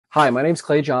Hi, my name's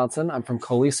Clay Johnson. I'm from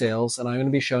Coley Sales, and I'm going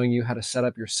to be showing you how to set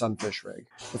up your Sunfish rig.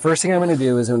 The first thing I'm going to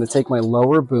do is I'm going to take my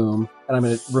lower boom and I'm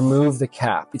going to remove the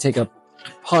cap. You take a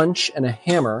punch and a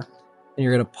hammer, and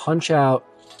you're going to punch out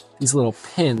these little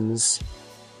pins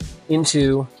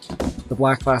into the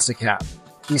black plastic cap.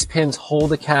 These pins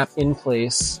hold the cap in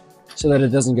place so that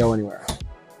it doesn't go anywhere.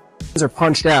 As they're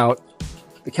punched out,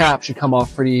 the cap should come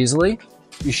off pretty easily.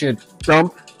 You should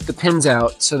dump the pins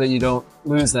out so that you don't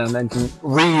lose them and can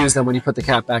reuse them when you put the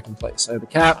cap back in place. So I have a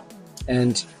cap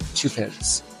and 2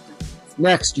 pins.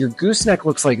 Next, your gooseneck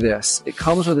looks like this. It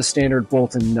comes with a standard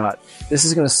bolt and nut. This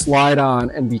is going to slide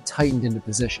on and be tightened into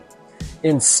position.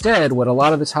 Instead, what a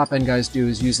lot of the top end guys do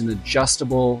is use an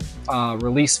adjustable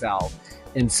release valve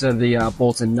instead of the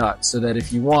bolt and nut, so that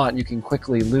if you want, you can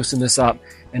quickly loosen this up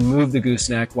and move the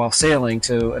gooseneck while sailing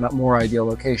to a more ideal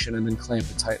location and then clamp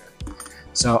it tighter.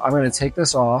 So I'm going to take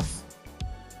this off.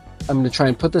 I'm going to try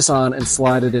and put this on and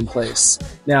slide it in place.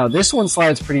 Now, this one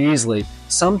slides pretty easily.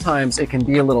 Sometimes it can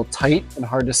be a little tight and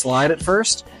hard to slide at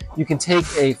first. You can take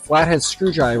a flathead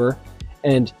screwdriver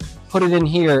and put it in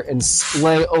here and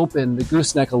splay open the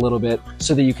gooseneck a little bit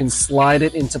so that you can slide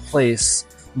it into place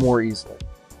more easily.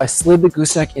 I slid the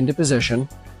gooseneck into position.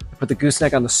 I put the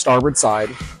gooseneck on the starboard side.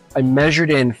 I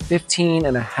measured in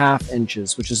 15.5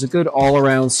 inches, which is a good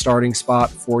all-around starting spot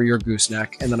for your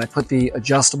gooseneck. And then I put the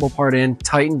adjustable part in,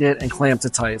 tightened it, and clamped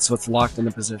it tight so it's locked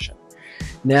into position.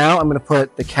 Now I'm going to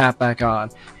put the cap back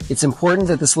on. It's important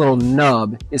that this little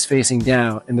nub is facing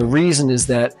down, and the reason is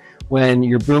that when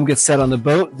your boom gets set on the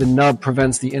boat, the nub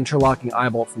prevents the interlocking eye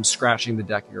bolt from scratching the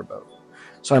deck of your boat.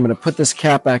 So I'm going to put this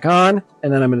cap back on,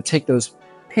 and then I'm going to take those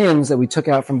pins that we took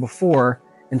out from before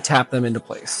and tap them into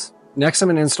place. Next, I'm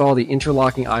going to install the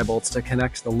interlocking eye bolts to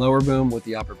connect the lower boom with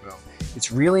the upper boom.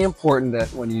 It's really important that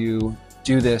when you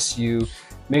do this, you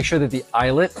make sure that the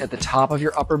eyelet at the top of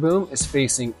your upper boom is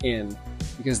facing in,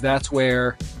 because that's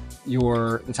where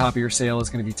the top of your sail is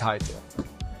going to be tied to.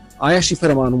 I actually put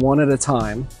them on one at a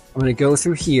time. I'm going to go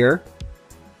through here,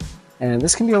 and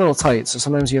this can be a little tight, so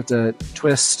sometimes you have to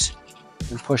twist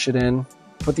and push it in.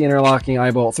 Put the interlocking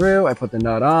eye bolt through, I put the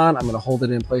nut on, I'm going to hold it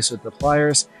in place with the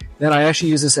pliers. Then I actually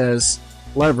use this as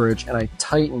leverage, and I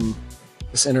tighten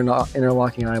this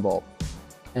interlocking eye bolt.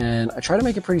 And I try to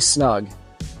make it pretty snug.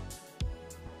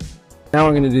 Now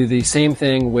I'm going to do the same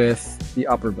thing with the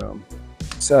upper boom.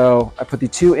 So I put the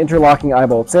 2 interlocking eye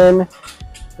bolts in.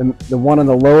 The one on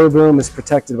the lower boom is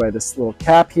protected by this little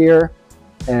cap here,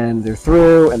 and they're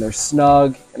through, and they're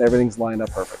snug, and everything's lined up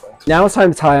perfectly. Now it's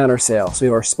time to tie on our sail. So we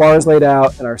have our spars laid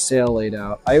out and our sail laid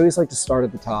out. I always like to start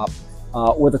at the top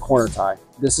with a corner tie.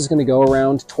 This is going to go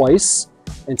around twice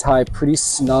and tie pretty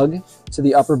snug to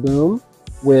the upper boom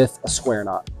with a square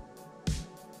knot.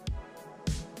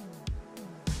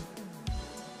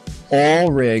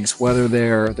 All rigs, whether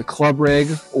they're the club rig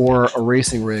or a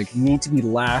racing rig, need to be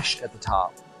lashed at the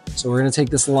top. So we're going to take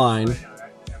this line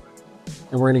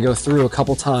and we're going to go through a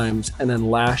couple times and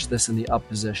then lash this in the up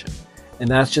position. And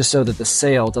that's just so that the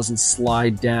sail doesn't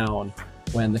slide down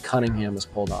when the cunningham is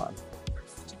pulled on.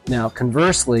 Now,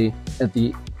 conversely, at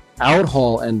the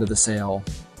outhaul end of the sail,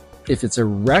 if it's a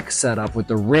wreck setup with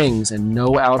the rings and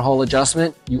no outhaul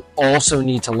adjustment, you also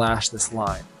need to lash this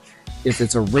line. If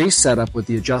it's a race setup with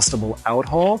the adjustable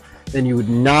outhaul, then you would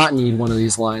not need one of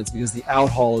these lines because the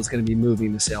outhaul is going to be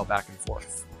moving the sail back and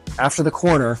forth. After the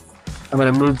corner, I'm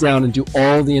going to move down and do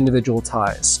all the individual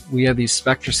ties. We have these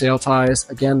Spectra sail ties.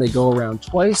 Again, they go around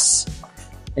twice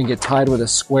and get tied with a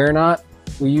square knot.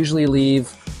 We usually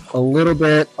leave a little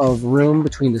bit of room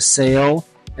between the sail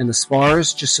and the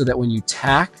spars just so that when you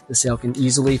tack, the sail can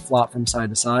easily flop from side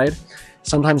to side.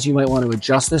 Sometimes you might want to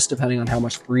adjust this depending on how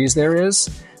much breeze there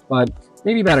is, but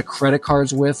maybe about a credit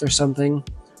card's width or something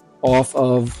off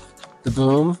of the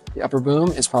boom, the upper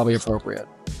boom, is probably appropriate.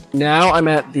 Now I'm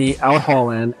at the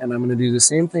outhaul end, and I'm going to do the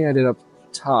same thing I did up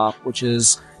top, which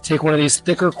is take one of these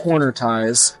thicker corner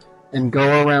ties and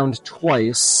go around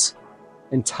twice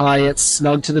and tie it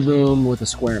snug to the boom with a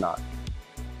square knot.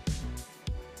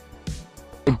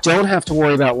 I don't have to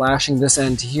worry about lashing this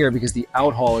end to here because the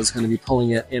outhaul is going to be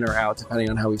pulling it in or out depending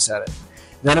on how we set it.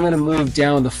 Then I'm going to move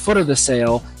down the foot of the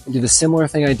sail and do the similar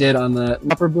thing I did on the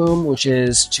upper boom, which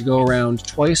is to go around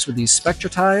twice with these Spectra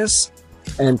ties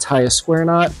and tie a square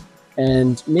knot,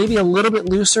 and maybe a little bit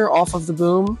looser off of the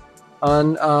boom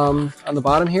on the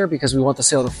bottom here because we want the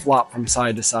sail to flop from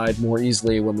side to side more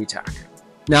easily when we tack.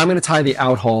 Now I'm going to tie the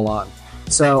outhaul on.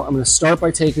 So I'm going to start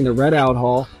by taking the red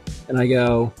outhaul, and I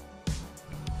go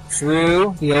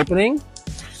through the opening.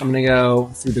 I'm going to go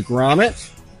through the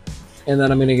grommet, and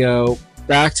then I'm going to go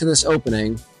back to this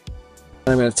opening, and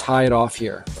I'm going to tie it off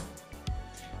here.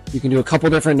 You can do a couple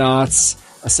different knots.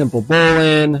 a simple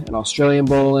bowline, an Australian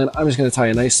bowline. I'm just going to tie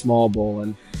a nice small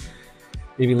bowline.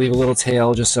 Maybe leave a little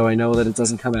tail just so I know that it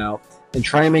doesn't come out. And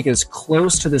try and make it as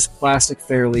close to this plastic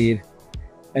fair lead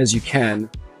as you can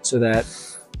so that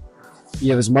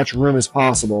you have as much room as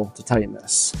possible to tighten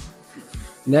this.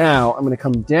 Now I'm going to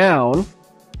come down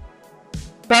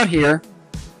about here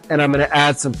and I'm going to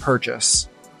add some purchase.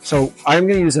 So I'm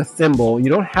going to use a thimble. You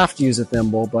don't have to use a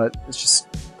thimble, but it's just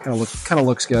kind of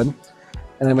looks good.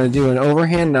 And I'm going to do an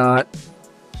overhand knot.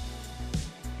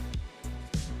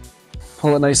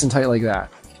 Pull it nice and tight like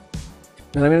that.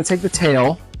 Then I'm going to take the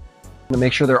tail. I'm going to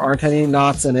make sure there aren't any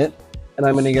knots in it. And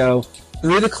I'm going to go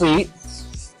through the cleat.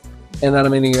 And then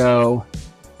I'm going to go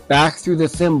back through the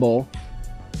thimble.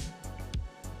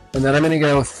 And then I'm going to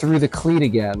go through the cleat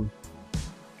again.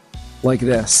 Like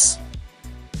this.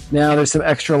 Now there's some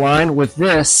extra line. With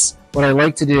this, what I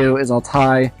like to do is I'll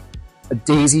tie a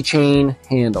daisy chain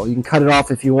handle. You can cut it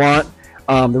off if you want.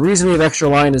 The reason we have extra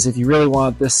line is if you really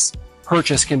want, this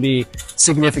purchase can be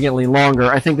significantly longer.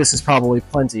 I think this is probably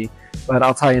plenty, but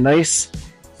I'll tie a nice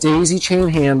daisy chain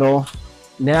handle.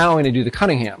 Now I'm going to do the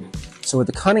Cunningham. So with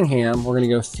the Cunningham, we're going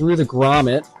to go through the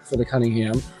grommet for the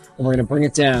Cunningham, and we're going to bring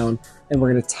it down, and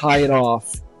we're going to tie it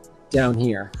off down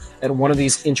here at one of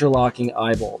these interlocking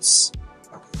eye bolts.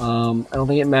 I don't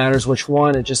think it matters which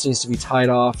one, it just needs to be tied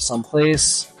off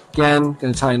someplace. Again,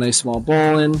 going to tie a nice small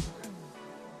bowl in.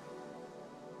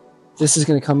 This is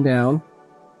going to come down,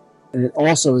 and it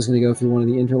also is going to go through one of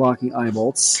the interlocking eye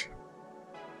bolts.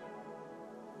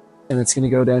 And it's going to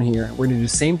go down here. We're going to do the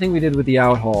same thing we did with the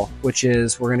outhaul, which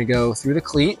is we're going to go through the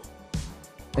cleat,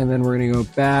 and then we're going to go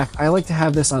back. I like to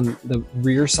have this on the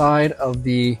rear side of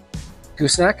the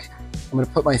gooseneck. I'm going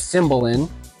to put my thimble in.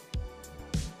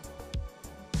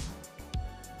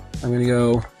 I'm going to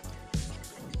go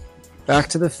back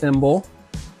to the thimble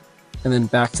and then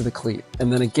back to the cleat.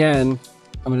 And then again,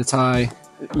 I'm going to tie,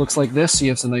 it looks like this, so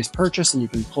you have some nice purchase and you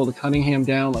can pull the Cunningham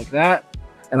down like that.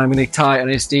 And I'm going to tie a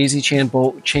nice daisy chain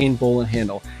bowline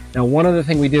handle. Now, one other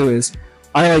thing we do is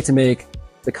I like to make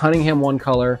the Cunningham one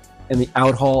color and the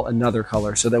outhaul another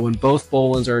color, so that when both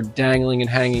bowlines are dangling and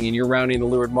hanging and you're rounding the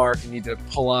leeward mark and need to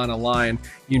pull on a line,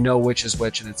 you know which is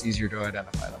which and it's easier to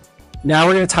identify them. Now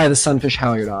we're going to tie the Sunfish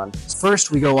halyard on.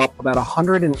 First, we go up about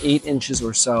 108 inches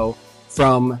or so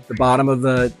from the bottom of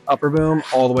the upper boom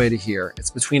all the way to here.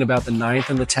 It's between about the 9th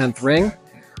and the 10th ring,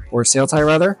 or sail tie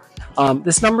rather.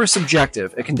 This number is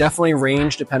subjective. It can definitely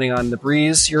range depending on the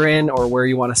breeze you're in or where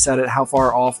you want to set it, how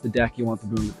far off the deck you want the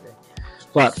boom to be.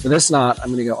 But for this knot, I'm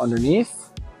going to go underneath.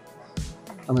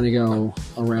 I'm going to go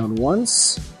around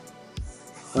once.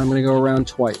 And I'm going to go around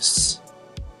twice.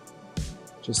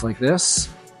 Just like this.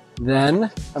 Then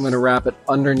I'm going to wrap it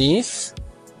underneath.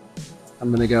 I'm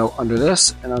going to go under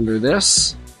this and under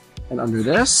this and under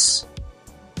this.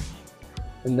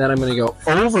 And then I'm going to go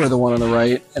over the one on the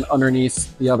right and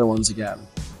underneath the other ones again.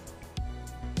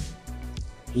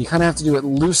 You kind of have to do it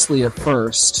loosely at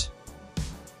first,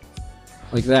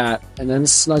 like that, and then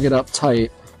snug it up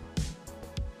tight.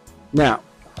 Now,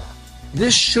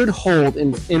 this should hold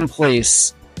in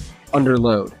place under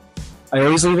load. I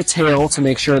always leave a tail to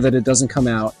make sure that it doesn't come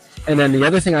out. And then the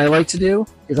other thing I like to do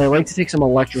is I like to take some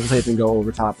electrical tape and go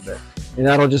over top of it. And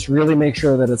that'll just really make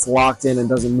sure that it's locked in and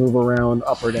doesn't move around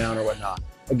up or down or whatnot.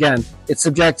 Again, it's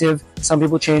subjective. Some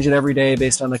people change it every day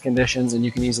based on the conditions, and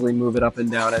you can easily move it up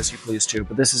and down as you please too.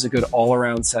 But this is a good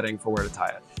all-around setting for where to tie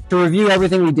it. To review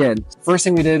everything we did, first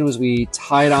thing we did was we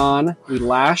tied on, we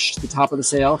lashed the top of the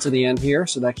sail to the end here,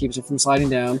 so that keeps it from sliding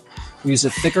down. We used a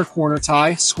thicker corner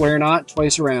tie, square knot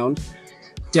twice around.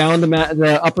 Down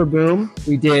the upper boom,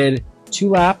 we did 2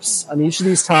 laps on each of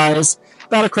these ties,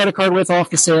 about a credit card width off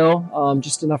the sail,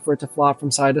 just enough for it to flop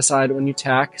from side to side when you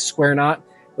tack, square knot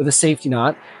with a safety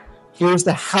knot. Here's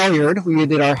the halyard. We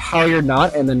did our halyard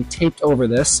knot and then taped over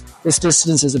this. This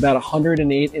distance is about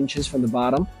 108 inches from the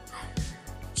bottom.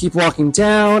 Keep walking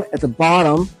down. At the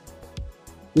bottom,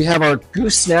 we have our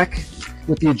gooseneck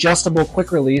with the adjustable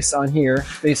quick release on here,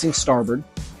 facing starboard.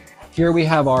 Here we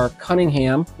have our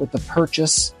Cunningham with the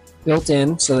purchase built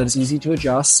in so that it's easy to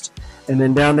adjust. And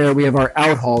then down there we have our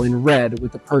outhaul in red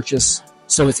with the purchase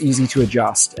so it's easy to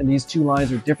adjust. And these 2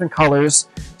 lines are different colors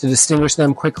to distinguish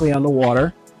them quickly on the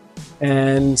water.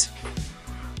 And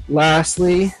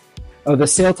lastly, the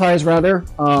sail ties rather,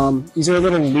 these are a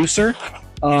little looser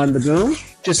on the boom,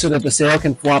 just so that the sail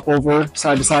can flop over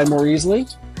side to side more easily.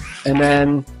 And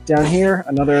then down here,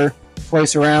 another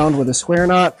twice around with a square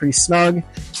knot, pretty snug.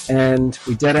 And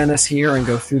we dead end this here and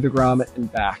go through the grommet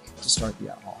and back to start the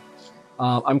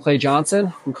outhaul. I'm Clay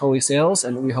Johnson from Coley Sails,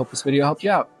 and we hope this video helped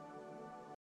you out.